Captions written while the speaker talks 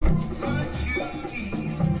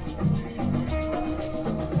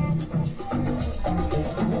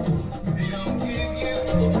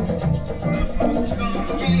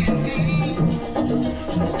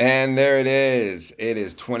And there it is. It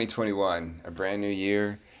is 2021, a brand new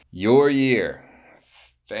year, your year.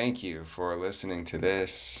 Thank you for listening to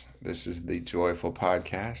this. This is the Joyful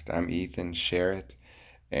Podcast. I'm Ethan Sherritt,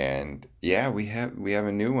 and yeah, we have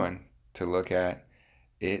a new one to look at.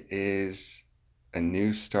 It is a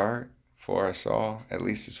new start for us all, at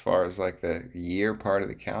least as far as like the year part of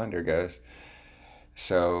the calendar goes.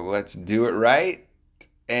 So let's do it right.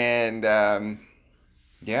 And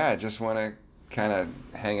yeah, I just want to kind of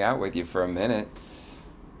hang out with you for a minute,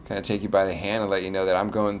 kind of take you by the hand and let you know that I'm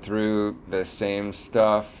going through the same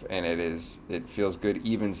stuff, and it feels good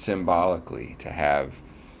even symbolically to have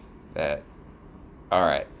that. All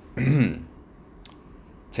right.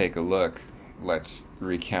 Take a look. Let's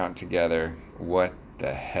recount together what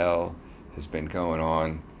the hell has been going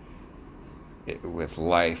on with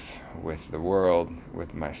life, with the world,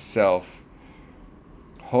 with myself.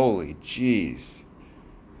 Holy jeez.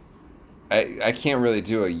 I can't really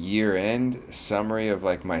do a year end summary of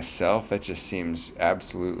like myself. That just seems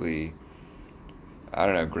absolutely, I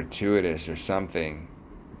don't know, gratuitous or something.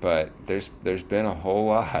 But there's been a whole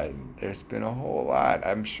lot. There's been a whole lot.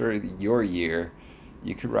 I'm sure your year,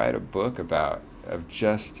 you could write a book about of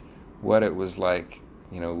just what it was like,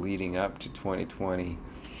 leading up to 2020.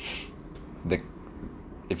 The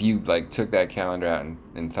If you like took that calendar out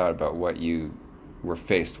and thought about what you were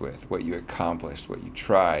faced with, what you accomplished, what you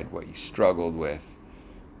tried, what you struggled with,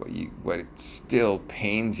 what it still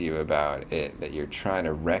pains you about it, that you're trying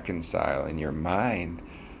to reconcile in your mind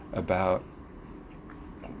about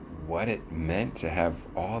what it meant to have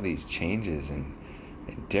all these changes and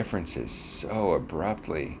differences so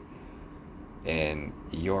abruptly in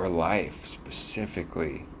your life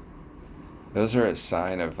specifically. Those are a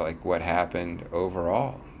sign of like what happened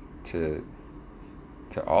overall to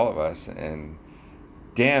all of us, and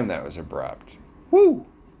damn, that was abrupt. Woo!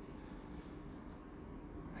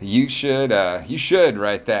 You should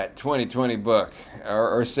write that 2020 book,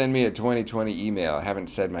 or send me a 2020 email. I haven't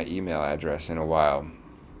said my email address in a while.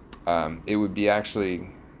 It would be actually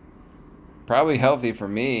probably healthy for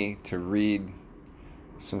me to read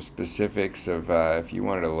some specifics of, if you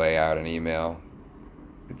wanted to lay out an email,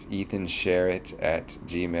 it's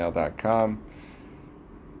ethansherritt@gmail.com.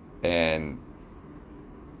 And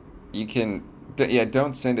you can, yeah,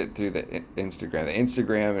 don't send it through the Instagram. The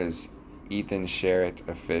Instagram is Ethan Sherritt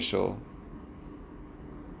Official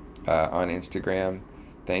on Instagram.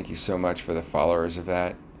 Thank you so much for the followers of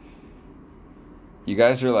that. You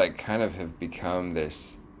guys are like kind of have become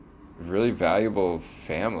this really valuable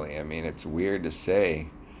family. I mean, it's weird to say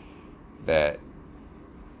that,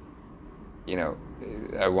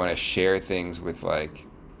 I want to share things with like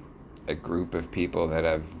a group of people that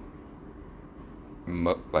I've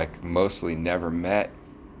mostly never met,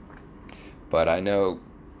 but I know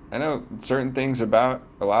certain things about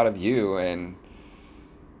a lot of you, and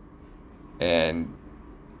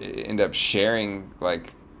end up sharing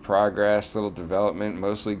like progress, little development,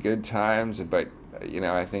 mostly good times, but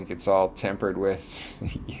I think it's all tempered with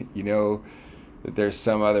that there's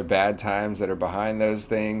some other bad times that are behind those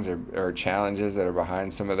things, or challenges that are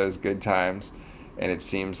behind some of those good times. And it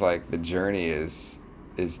seems like the journey is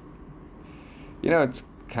it's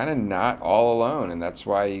kind of not all alone, and that's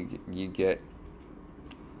why you get,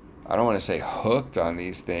 I don't want to say hooked on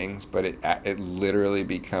these things, but it literally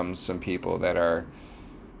becomes some people that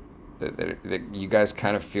you guys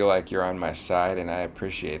kind of feel like you're on my side, and I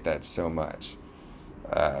appreciate that so much.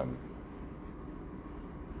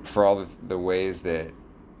 For all the ways that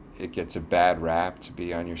it gets a bad rap to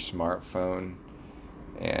be on your smartphone,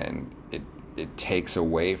 and it takes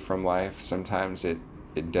away from life, sometimes it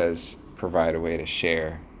does provide a way to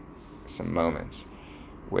share some moments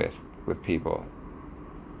with people.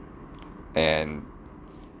 And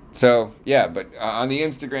so, yeah, but on the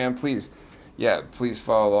Instagram, please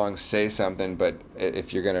follow along, say something. But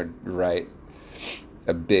if you're going to write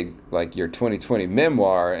a big, like your 2020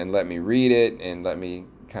 memoir, and let me read it and let me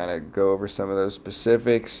kind of go over some of those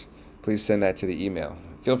specifics, please send that to the email.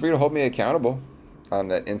 Feel free to hold me accountable on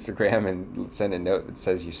that Instagram and send a note that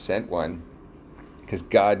says you sent one, because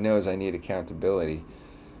God knows I need accountability.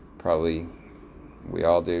 Probably we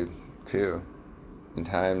all do too. In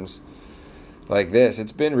times like this,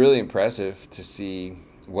 it's been really impressive to see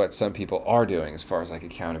what some people are doing as far as like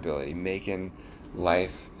accountability, making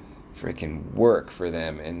life freaking work for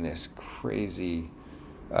them in this crazy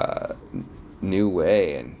new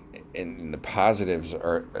way. And the positives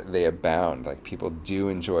they abound. Like, people do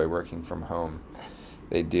enjoy working from home.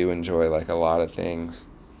 They do enjoy like a lot of things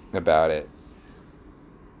about it.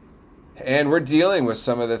 And we're dealing with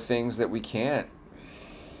some of the things that we can't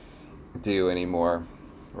do anymore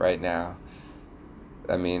right now.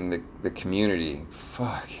 I mean, the community,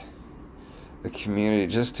 fuck, the community,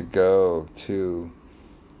 just to go to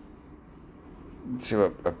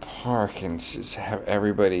a park and just have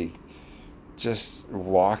everybody just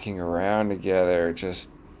walking around together, just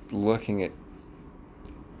looking at,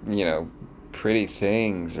 you know, pretty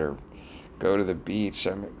things, or go to the beach.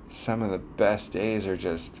 I mean, some of the best days are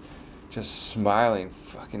just smiling.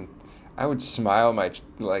 Fucking, I would smile my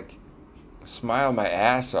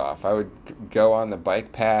ass off. I would go on the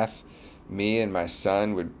bike path. Me and my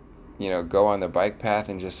son would, go on the bike path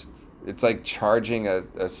and just, it's like charging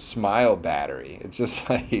a smile battery. It's just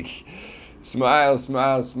like smile,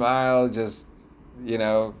 smile, smile. Just, you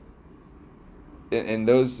know, and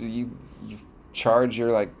those, you charge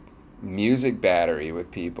your like music battery with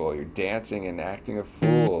people. You're dancing and acting a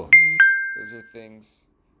fool. Those are things.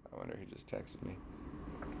 I wonder who just texted me.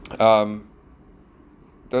 Um,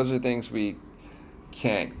 those are things we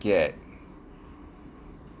can't get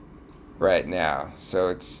right now. So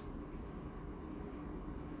it's,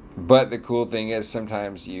 but the cool thing is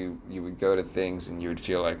sometimes you would go to things and you would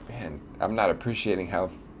feel like, man, I'm not appreciating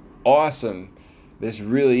how awesome this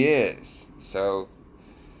really is. So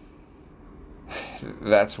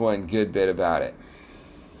that's one good bit about it,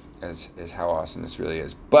 is how awesome this really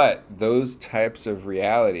is. But those types of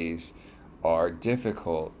realities are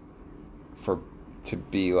difficult for to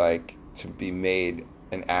be made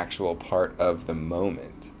an actual part of the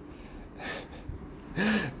moment.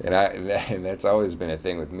 And that's always been a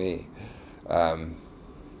thing with me. Um,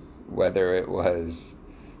 Whether it was,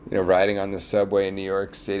 riding on the subway in New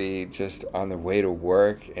York City, just on the way to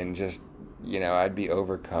work, and just, I'd be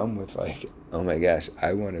overcome with like, oh my gosh,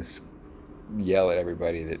 I want to yell at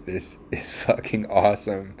everybody that this is fucking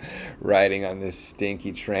awesome, riding on this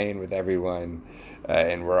stinky train with everyone,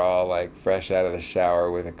 and we're all like fresh out of the shower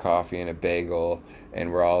with a coffee and a bagel,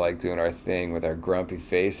 and we're all like doing our thing with our grumpy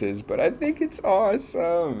faces, but I think it's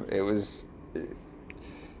awesome. It was,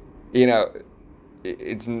 you know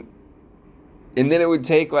it's, and then it would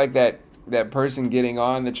take like that person getting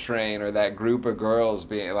on the train, or that group of girls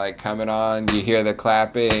being like coming on, you hear the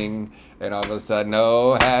clapping, and all of a sudden,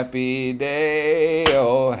 oh happy day,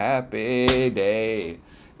 oh happy day.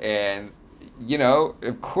 And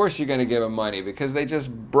of course you're going to give them money, because they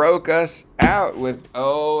just broke us out with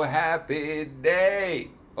oh happy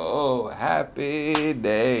day, oh happy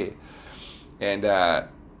day. And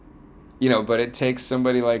but it takes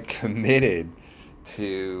somebody like committed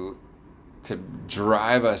to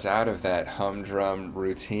drive us out of that humdrum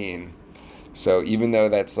routine. So even though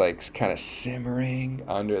that's like kind of simmering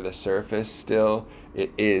under the surface still,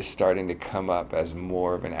 it is starting to come up as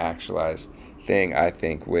more of an actualized thing, I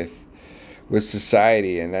think, with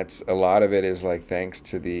society. And that's, a lot of it is like thanks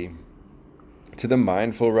to the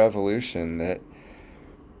mindful revolution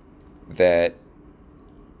that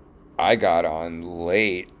I got on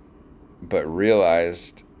late, but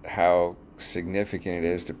realized how significant it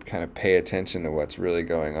is to kind of pay attention to what's really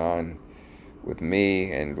going on with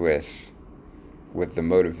me, and with the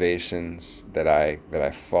motivations that I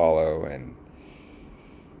follow, and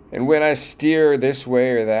when I steer this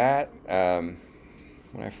way or that, when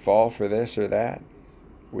I fall for this or that,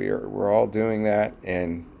 we're all doing that,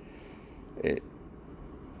 and it,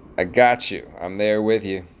 I got you. I'm there with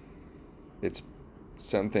you. It's,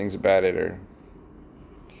 some things about it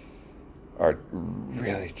are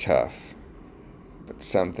really tough, but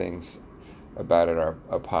some things about it are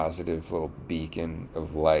a positive little beacon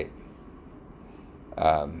of light.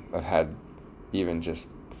 I've had even just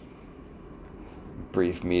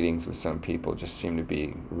brief meetings with some people, just seem to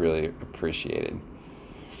be really appreciated.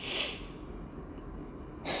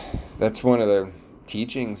 That's one of the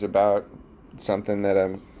teachings about something that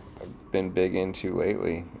I've been big into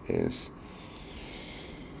lately, is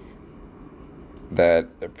that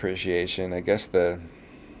appreciation. I guess the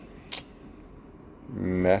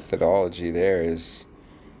methodology there is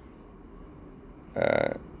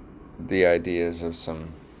the ideas of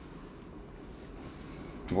some,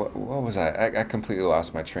 what was I completely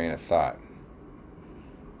lost my train of thought.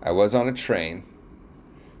 I was on a train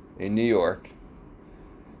in New York,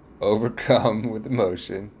 overcome with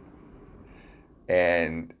emotion,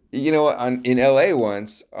 and in LA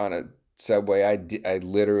once on a subway, I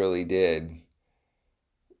literally did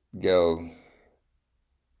go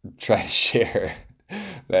try to share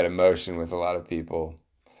that emotion with a lot of people,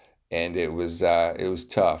 and it was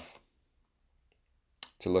tough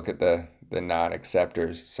to look at the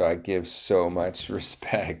non-acceptors. So I give so much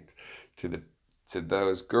respect to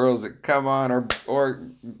those girls that come on,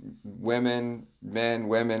 or women, men,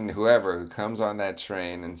 women, whoever, who comes on that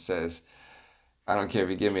train and says, I don't care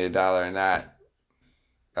if you give me $1 or not,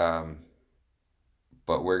 um,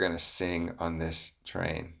 but we're going to sing on this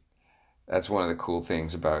train. That's one of the cool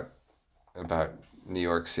things about New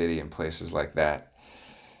York City and places like that.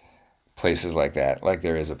 Places like that. Like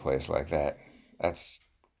there is a place like that.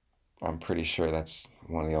 I'm pretty sure that's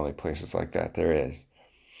one of the only places like that there is.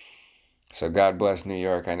 So God bless New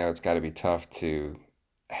York. I know it's got to be tough to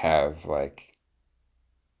have like,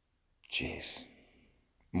 geez,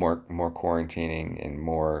 more quarantining and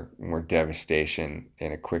more devastation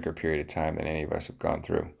in a quicker period of time than any of us have gone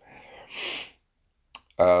through.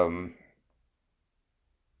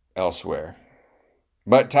 Elsewhere.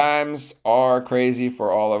 But times are crazy for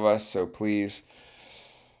all of us, so please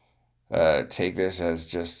take this as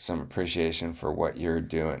just some appreciation for what you're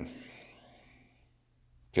doing.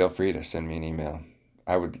 Feel free to send me an email.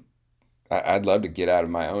 I'd love to get out of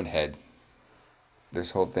my own head.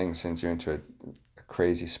 This whole thing sends you into a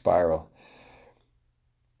crazy spiral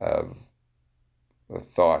of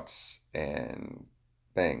thoughts and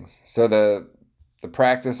things. So the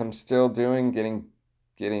practice I'm still doing,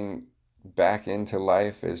 getting back into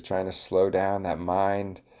life, is trying to slow down that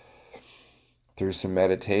mind through some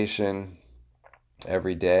meditation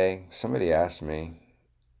every day. Somebody asked me,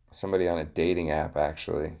 somebody on a dating app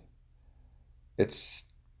actually, it's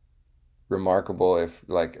remarkable if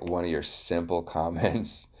like one of your simple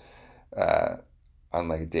comments on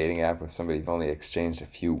like a dating app with somebody you've only exchanged a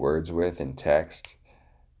few words with in text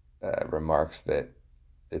remarks that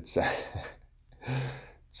it's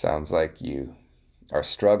sounds like you are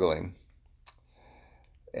struggling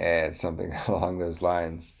and something along those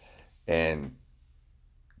lines, and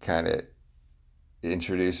kind of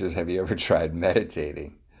introduces, have you ever tried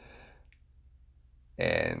meditating?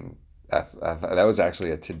 And that was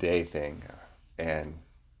actually a today thing, and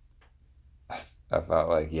I thought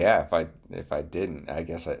like, yeah, if I didn't, I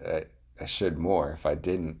guess I should more. If I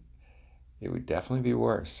didn't, it would definitely be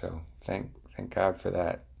worse. So thank God for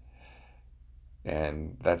that.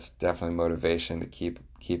 And that's definitely motivation to keep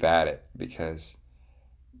at it, because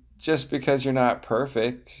just because you're not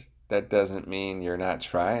perfect, that doesn't mean you're not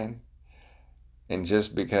trying. And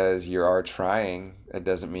just because you are trying, that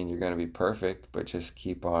doesn't mean you're going to be perfect, but just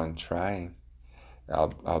keep on trying.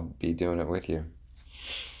 I'll be doing it with you.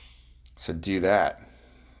 So do that.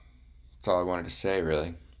 That's all I wanted to say,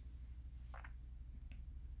 really.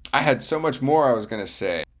 I had so much more I was going to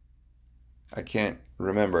say. I can't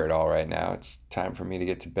remember it all right now. It's time for me to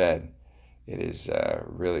get to bed. It is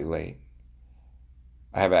really late.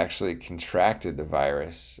 I have actually contracted the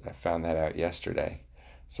virus. I found that out yesterday.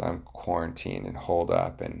 So I'm quarantined and holed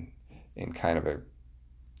up and in kind of a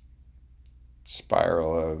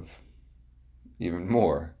spiral of even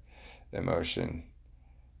more emotion,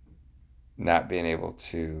 not being able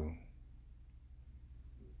to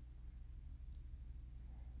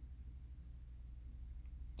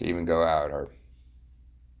even go out, or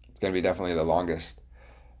it's going to be definitely the longest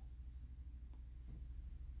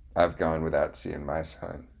I've gone without seeing my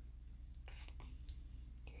son.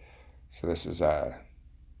 So this is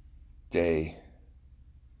day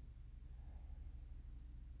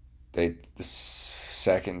the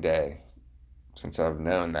second day since I've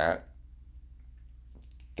known that.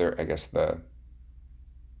 I guess the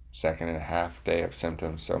second and a half day of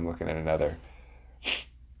symptoms. So I'm looking at another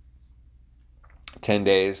 10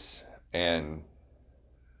 days, and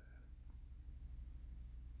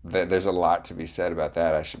there's a lot to be said about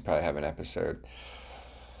that. I should probably have an episode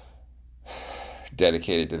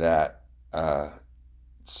dedicated to that.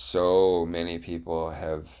 So many people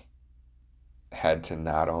have had to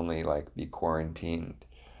not only like be quarantined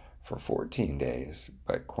for 14 days,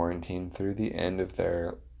 but quarantined through the end of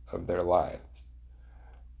their lives.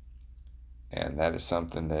 And that is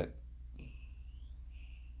something that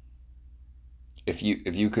if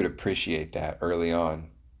you could appreciate that early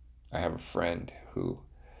on. I have a friend who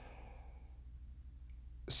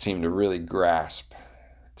seemed to really grasp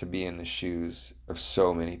to be in the shoes of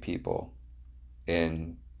so many people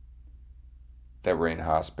in that were in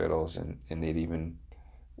hospitals and that even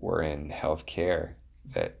were in healthcare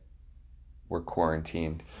that were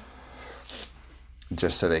quarantined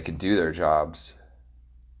just so they could do their jobs.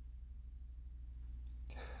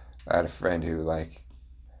 I had a friend who like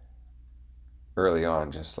early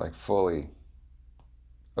on just like fully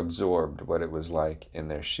absorbed what it was like in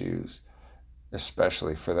their shoes,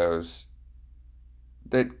 especially for those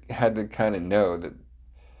that had to kind of know that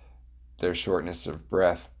their shortness of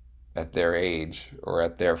breath at their age or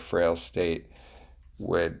at their frail state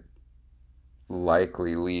would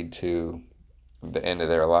likely lead to the end of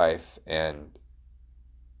their life, and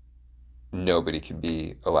nobody could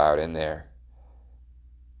be allowed in there.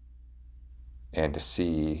 And to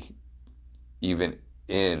see, even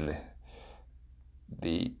in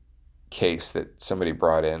the case that somebody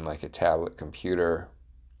brought in, like a tablet computer,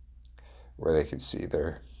 where they could see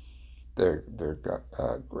their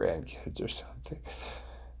grandkids or something,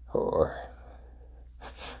 or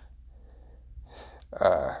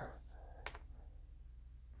uh,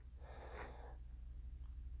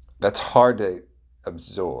 that's hard to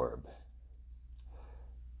absorb.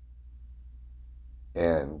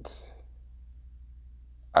 And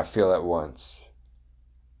I feel at once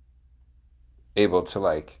able to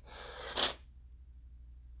like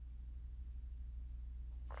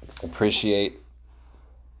appreciate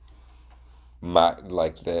my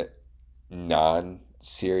like the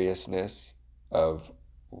non-seriousness of,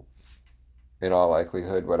 in all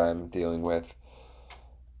likelihood, what I'm dealing with.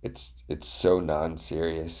 It's so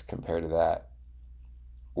non-serious compared to that,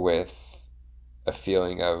 with a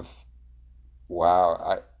feeling of, wow,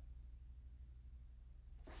 I,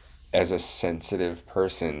 as a sensitive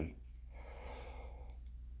person,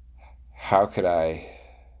 how could I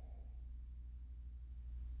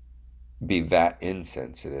be that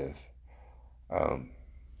insensitive, um,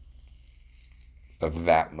 of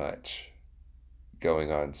that much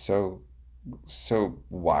going on so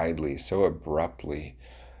widely, so abruptly,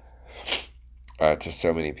 to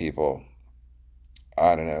so many people.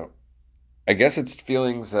 I don't know. I guess it's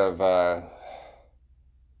feelings of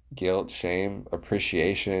guilt, shame,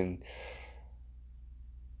 appreciation,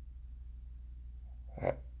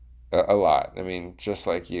 uh, a lot. I mean, just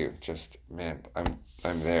like you, just man,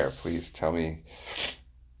 I'm there. Please tell me.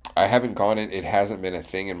 I haven't gone in. It hasn't been a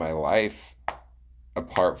thing in my life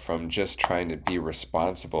apart from just trying to be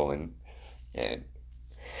responsible and and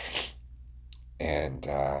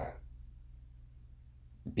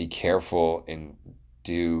be careful and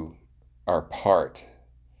do our part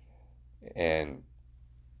and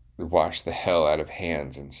wash the hell out of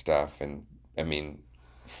hands and stuff. And I mean,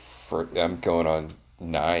 I'm going on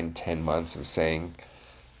 9, 10 months of saying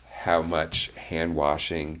how much hand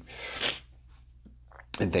washing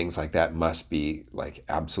and things like that must be like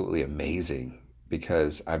absolutely amazing,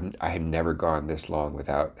 because I have never gone this long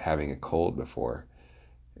without having a cold before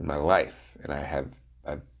in my life, and I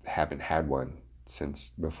haven't had one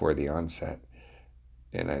since before the onset,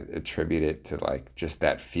 and I attribute it to like just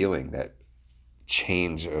that feeling, that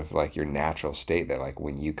change of like your natural state, that like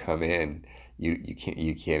when you come in, you can't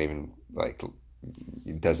even like,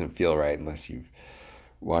 it doesn't feel right unless you've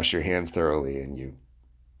washed your hands thoroughly and you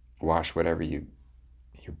wash whatever you're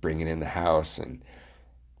bringing in the house, and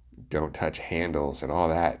don't touch handles and all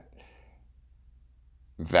that.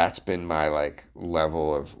 That's been my like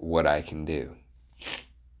level of what I can do.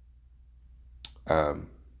 um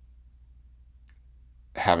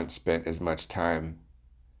haven't spent as much time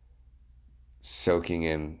soaking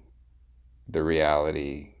in the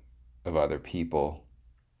reality of other people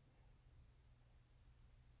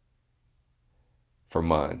for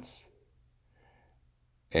months,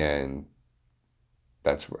 and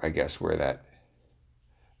that's, I guess, where that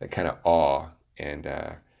kind of awe and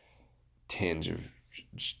tinge of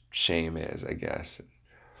shame is, I guess.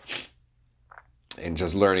 And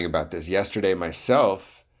just learning about this yesterday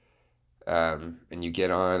myself, and you get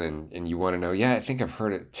on and you want to know, yeah, I think I've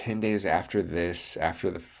heard it 10 days after this,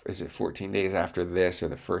 is it 14 days after this, or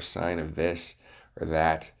the first sign of this or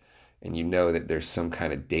that? And you know that there's some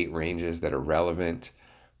kind of date ranges that are relevant,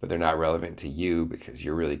 but they're not relevant to you because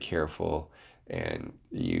you're really careful and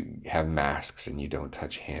you have masks and you don't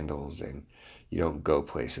touch handles and you don't go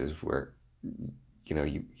places where,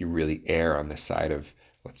 you really err on the side of,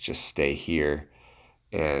 let's just stay here,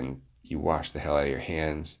 and you wash the hell out of your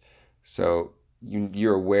hands. So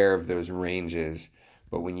you're aware of those ranges,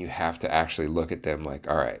 but when you have to actually look at them, like,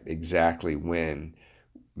 all right, exactly when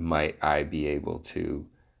might I be able to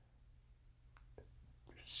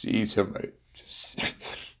see somebody?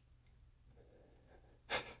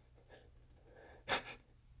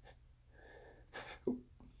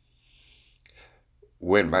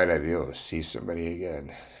 When might I be able to see somebody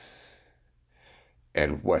again?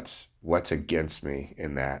 And what's against me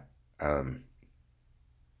in that? And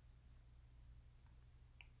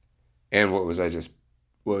what was I just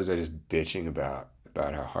bitching about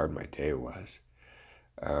how hard my day was?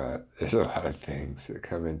 There's a lot of things that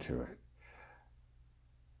come into it.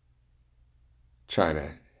 Trying to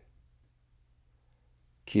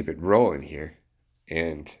keep it rolling here.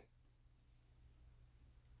 And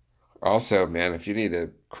also, man, if you need to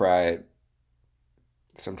cry,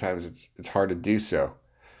 sometimes it's hard to do so.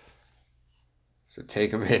 So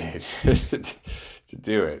take a minute to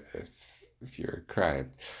do it if you're crying.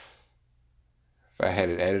 If I had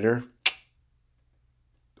an editor,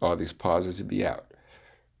 all these pauses would be out.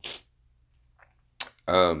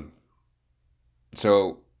 Um,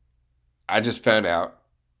 So I just found out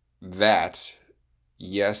that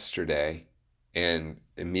yesterday, and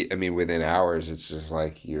I mean within hours, it's just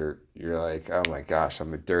like you're like, oh my gosh,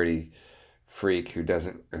 I'm a dirty freak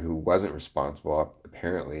who wasn't responsible.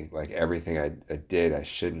 Apparently, like everything I did, I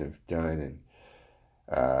shouldn't have done, and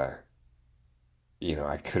uh,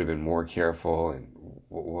 I could have been more careful. And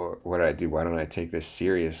what did I do? Why don't I take this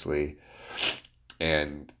seriously?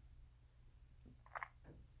 And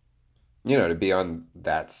to be on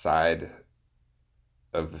that side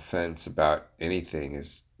of the fence about anything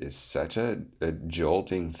is such a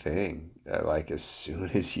jolting thing. Like as soon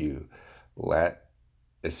as you let,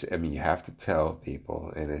 I mean, you have to tell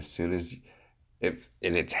people, and as soon as if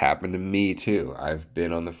and it's happened to me too. I've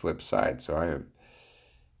been on the flip side, so I am.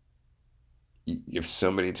 If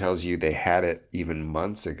somebody tells you they had it even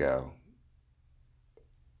months ago,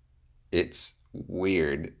 it's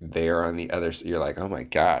weird. They're on the other. You're like, oh my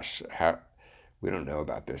gosh, how we don't know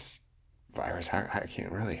about this virus. I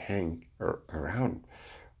can't really hang around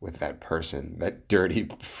with that person, that dirty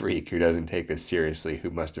freak who doesn't take this seriously, who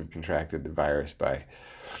must have contracted the virus by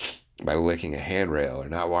licking a handrail or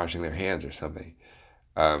not washing their hands or something.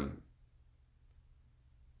 Um,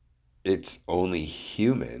 it's only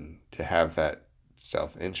human to have that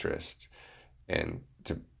self-interest and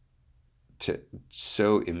to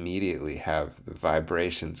so immediately have the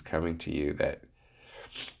vibrations coming to you that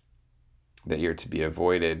you're to be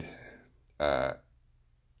avoided. Uh,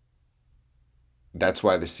 that's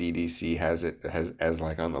why the CDC has as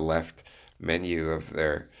like on the left menu of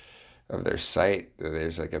their site.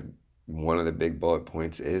 There's like a one of the big bullet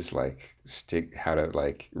points is like how to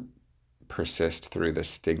like persist through the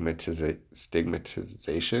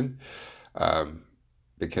stigmatization, um,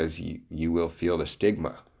 because you will feel the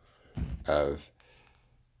stigma of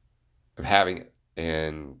having it.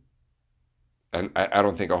 And I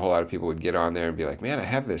don't think a whole lot of people would get on there and be like, man, I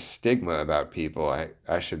have this stigma about people.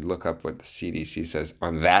 I should look up what the CDC says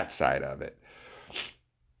on that side of it.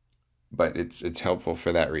 But it's helpful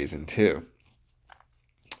for that reason too.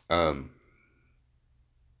 Um,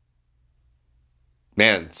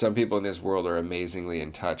 Man, some people in this world are amazingly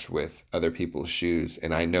in touch with other people's shoes,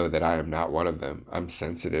 and I know that I am not one of them. I'm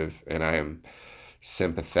sensitive and I am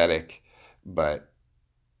sympathetic, but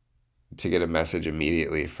to get a message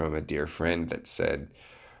immediately from a dear friend that said,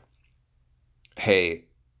 "Hey,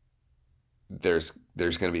 there's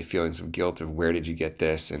going to be feelings of guilt of where did you get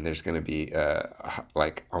this, and there's going to be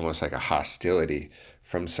like almost like a hostility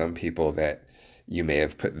from some people that you may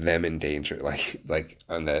have put them in danger, like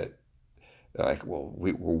on the like, well,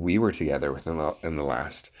 we were together within in the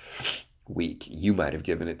last week. You might have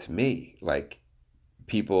given it to me." Like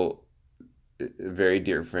people, a very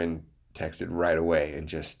dear friend texted right away and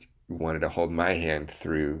just wanted to hold my hand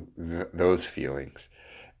through those feelings,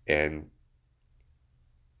 and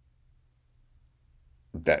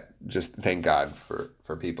that just thank God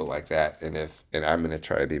for people like that. And I'm going to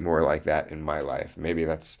try to be more like that in my life. Maybe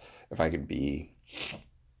that's if I could be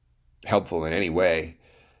helpful in any way,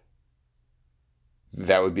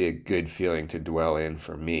 that would be a good feeling to dwell in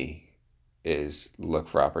for me, is look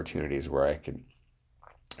for opportunities where I could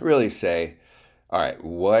really say, all right,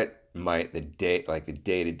 what might the day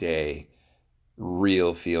to day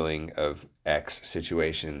real feeling of X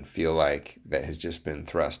situation feel like that has just been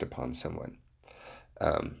thrust upon someone?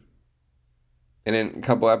 Um, and in a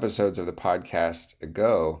couple episodes of the podcast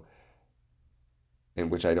ago, in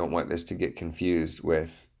which I don't want this to get confused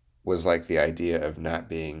with, was like the idea of not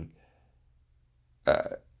being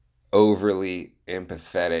uh, overly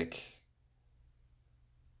empathetic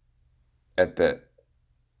at the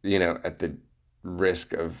at the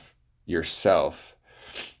risk of yourself.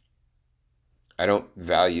 I don't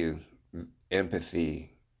value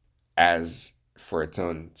empathy as for its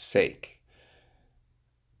own sake.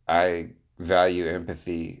 I value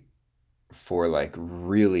empathy for like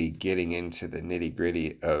really getting into the nitty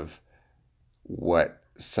gritty of what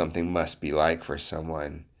something must be like for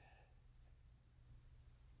someone,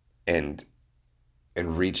 and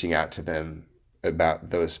reaching out to them about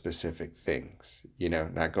those specific things,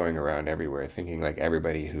 not going around everywhere thinking like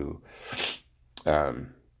everybody who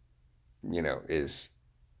um, is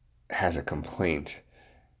has a complaint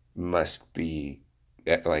must be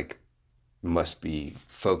like must be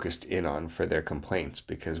focused in on for their complaints,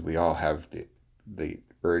 because we all have the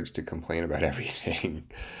urge to complain about everything,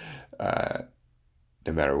 uh,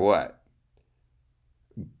 no matter what.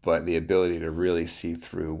 But the ability to really see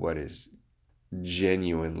through what is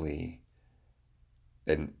genuinely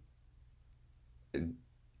an, an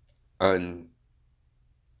un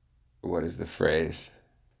what is the phrase,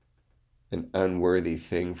 an unworthy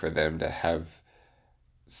thing for them to have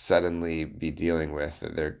suddenly be dealing with,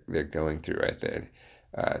 that they're going through right there.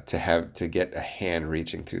 To get a hand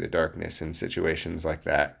reaching through the darkness in situations like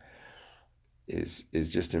that is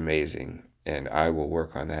just amazing, and I will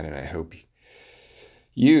work on that, and I hope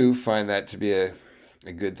you find that to be a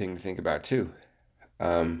good thing to think about too.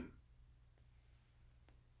 Um,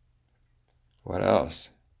 what else?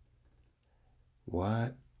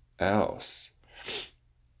 What else?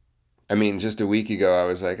 I mean, just a week ago, I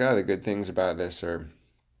was like, oh, the good things about this are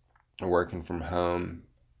working from home.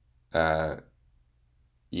 Uh,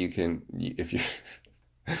 you can, if you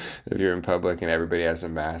if you're in public and everybody has a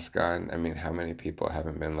mask on, I mean, how many people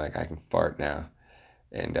haven't been like, I can fart now,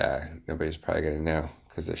 and nobody's probably gonna know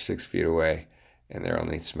because they're 6 feet away and they're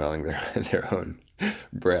only smelling their own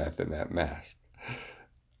breath in that mask.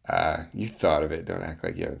 You thought of it. Don't act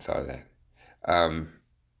like you haven't thought of that. Um,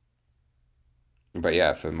 but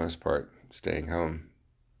yeah, for the most part, staying home.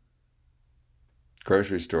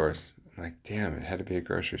 Grocery stores. I'm like, damn, it had to be a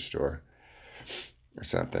grocery store or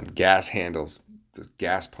something. Gas handles, the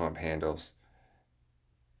gas pump handles.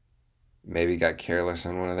 Maybe got careless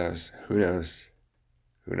on one of those. Who knows?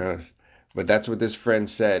 Who knows? But that's what this friend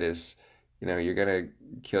said is, you're going to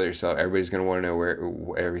kill yourself. Everybody's going to want to know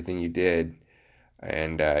where everything you did.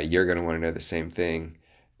 And you're going to want to know the same thing.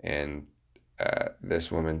 And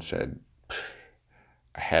this woman said,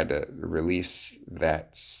 I had to release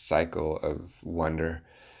that cycle of wonder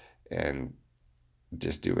and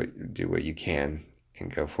just do what you can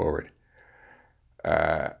and go forward.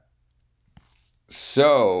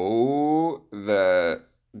 So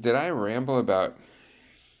did I ramble about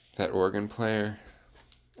that organ player?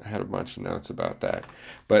 I had a bunch of notes about that.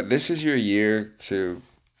 But this is your year to,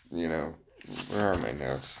 where are my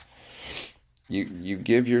notes? You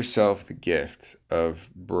give yourself the gift of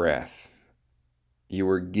breath. You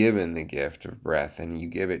were given the gift of breath, and you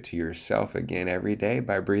give it to yourself again every day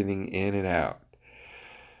by breathing in and out.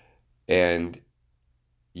 And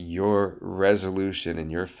your resolution and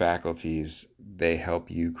your faculties, they help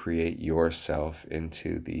you create yourself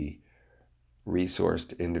into the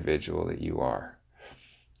resourced individual that you are.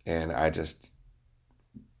 And I just,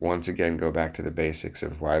 once again, go back to the basics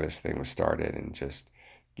of why this thing was started, and just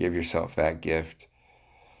give yourself that gift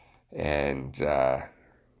and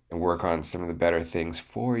work on some of the better things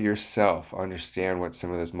for yourself. Understand what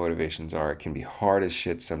some of those motivations are. It can be hard as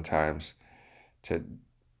shit sometimes to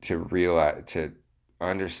realize, to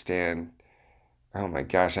understand. Oh my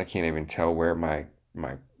gosh, I can't even tell where my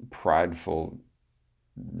prideful,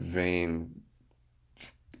 vain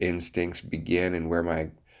instincts begin and where my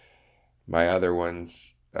other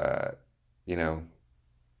ones,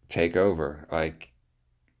 take over.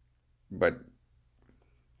 But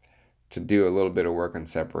to do a little bit of work and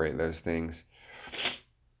separate those things,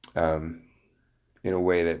 in a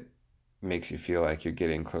way that makes you feel like you're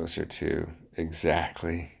getting closer to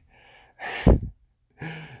exactly how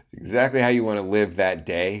you want to live that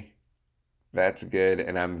day. That's good,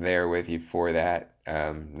 and I'm there with you for that.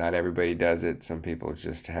 Not everybody does it. Some people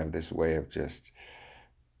just have this way of just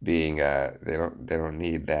being. They don't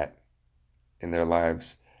need that in their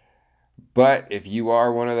lives. But if you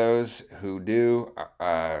are one of those who do,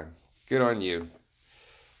 good on you.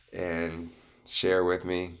 And share with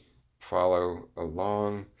me. Follow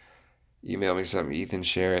along. Email me something,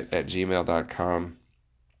 ethanshare@gmail.com.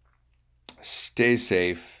 Stay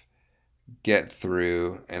safe. Get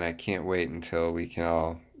through. And I can't wait until we can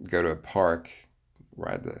all go to a park,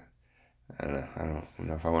 ride I don't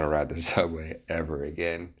know if I want to ride the subway ever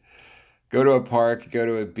again. Go to a park, go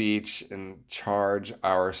to a beach, and charge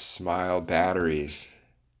our smile batteries.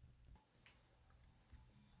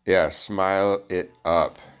 Yeah, smile it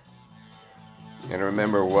up. And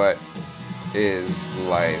remember, what is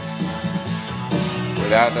life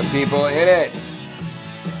without the people in it?